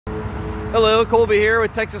Hello, Colby here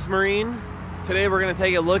with Texas Marine. Today we're going to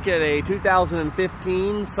take a look at a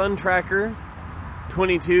 2015 Suntracker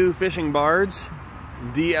 22 fishing barge,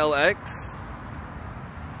 DLX.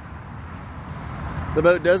 The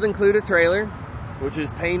boat does include a trailer, which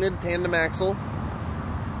is painted tandem axle.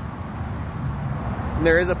 And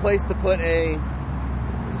there is a place to put a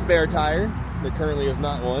spare tire. There currently is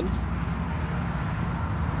not one.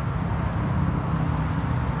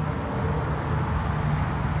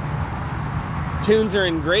 Tunes are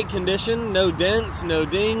in great condition, no dents, no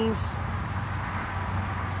dings.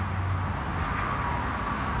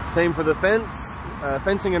 Same for the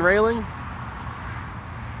fencing and railing.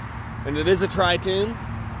 And it is a tri-tune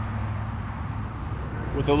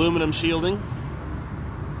with aluminum shielding.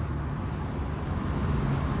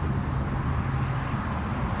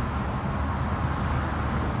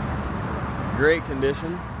 Great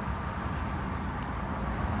condition.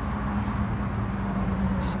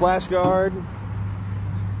 Splash guard.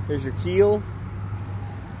 Here's your keel.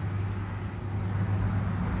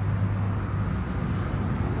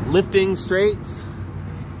 Lifting straights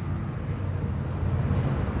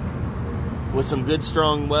with some good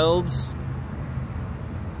strong welds.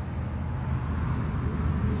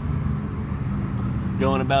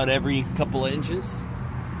 Going about every couple of inches.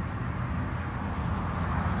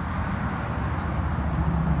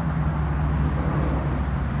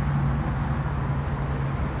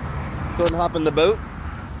 Let's go ahead and hop in the boat.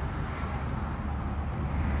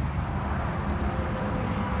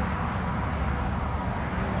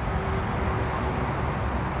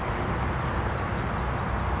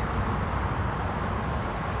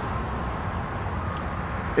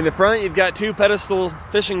 In the front, you've got two pedestal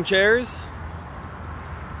fishing chairs.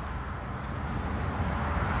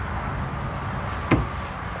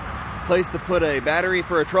 Place to put a battery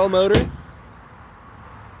for a troll motor.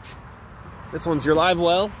 This one's your live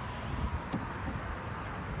well.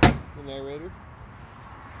 The narrator.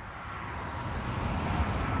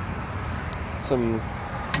 Some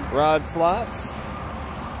rod slots.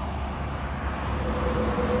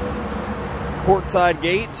 Port side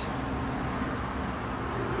gate.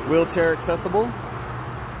 Wheelchair accessible.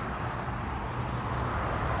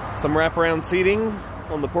 Some wraparound seating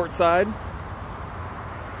on the port side.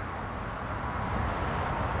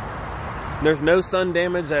 There's no sun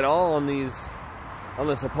damage at all on this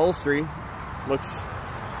upholstery. Looks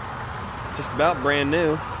just about brand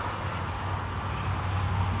new.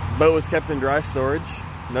 Boat was kept in dry storage,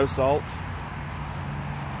 no salt.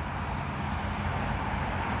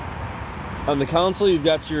 On the console, you've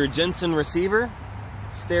got your Jensen receiver.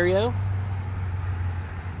 Stereo,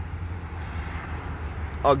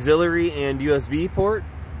 auxiliary and USB port,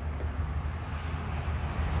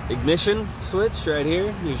 ignition switch right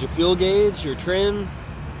here. There's your fuel gauge, your trim,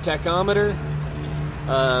 tachometer.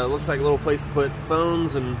 Looks like a little place to put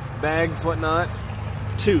phones and bags, whatnot.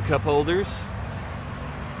 Two cup holders,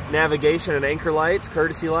 navigation and anchor lights,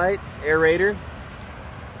 courtesy light, aerator,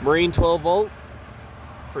 Marine 12 volt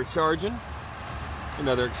for charging and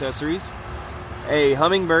other accessories. A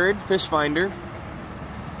Hummingbird fish finder.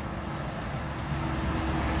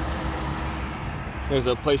 There's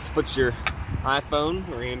a place to put your iPhone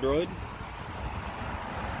or Android.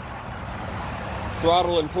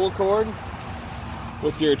 Throttle and pull cord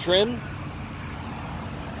with your trim.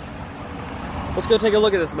 Let's go take a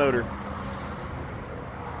look at this motor.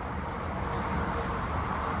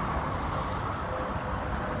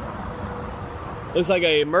 Looks like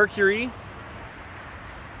a Mercury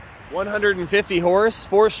 150 horse,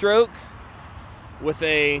 4-stroke with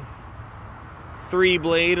a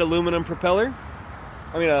 3-blade aluminum propeller.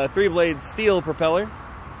 I mean a 3-blade steel propeller.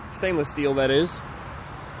 Stainless steel, that is.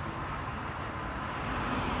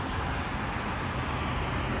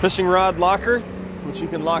 Fishing rod locker, which you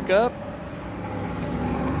can lock up.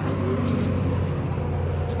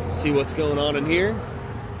 See what's going on in here.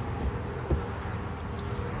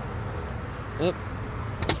 Oh,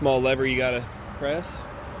 small lever you gotta press.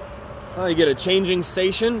 Oh, you get a changing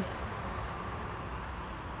station,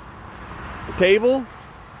 a table,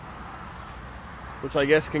 which I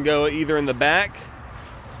guess can go either in the back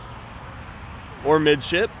or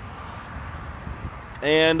midship,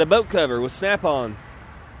 and a boat cover with snap-on.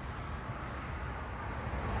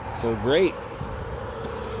 So great.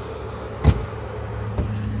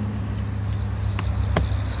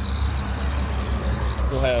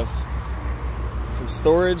 We'll have some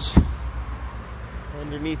storage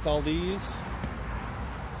underneath all these,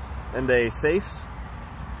 and a safe,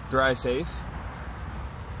 dry safe.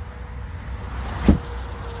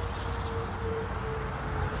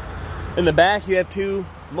 In the back you have two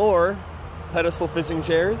more pedestal fishing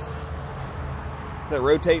chairs. that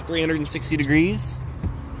rotate 360 degrees.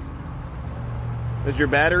 There's your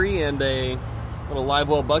battery and a little live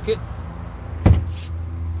well bucket.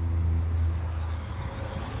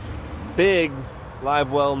 Big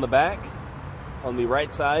live well in the back on the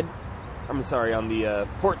right side. I'm sorry, on the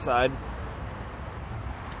port side.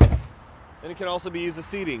 And it can also be used as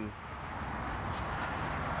seating.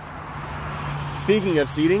 Speaking of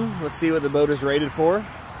seating, let's see what the boat is rated for.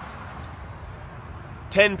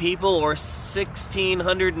 10 people or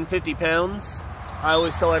 1,650 pounds. I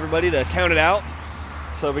always tell everybody to count it out.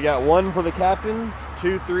 So we got 1 for the captain,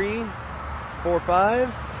 2, 3, 4,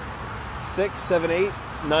 5, 6, 7, 8,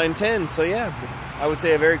 9, 10. So yeah, I would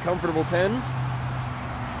say a very comfortable 10.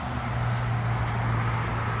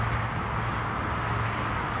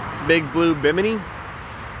 Big blue bimini.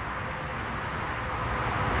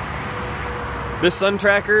 This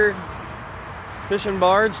Suntracker fishing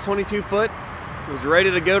barge, 22 foot, is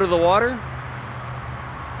ready to go to the water.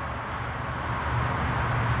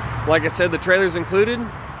 Like I said, the trailer's included.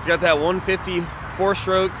 It's got that 150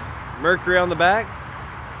 4-stroke Mercury on the back.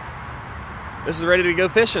 This is ready to go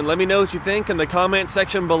fishing. Let me know what you think in the comment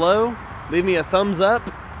section below. Leave me a thumbs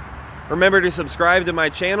up. Remember to subscribe to my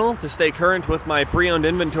channel to stay current with my pre-owned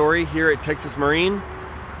inventory here at Texas Marine.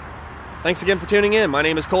 Thanks again for tuning in. My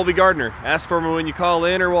name is Colby Gardner. Ask for me when you call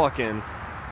in or walk in.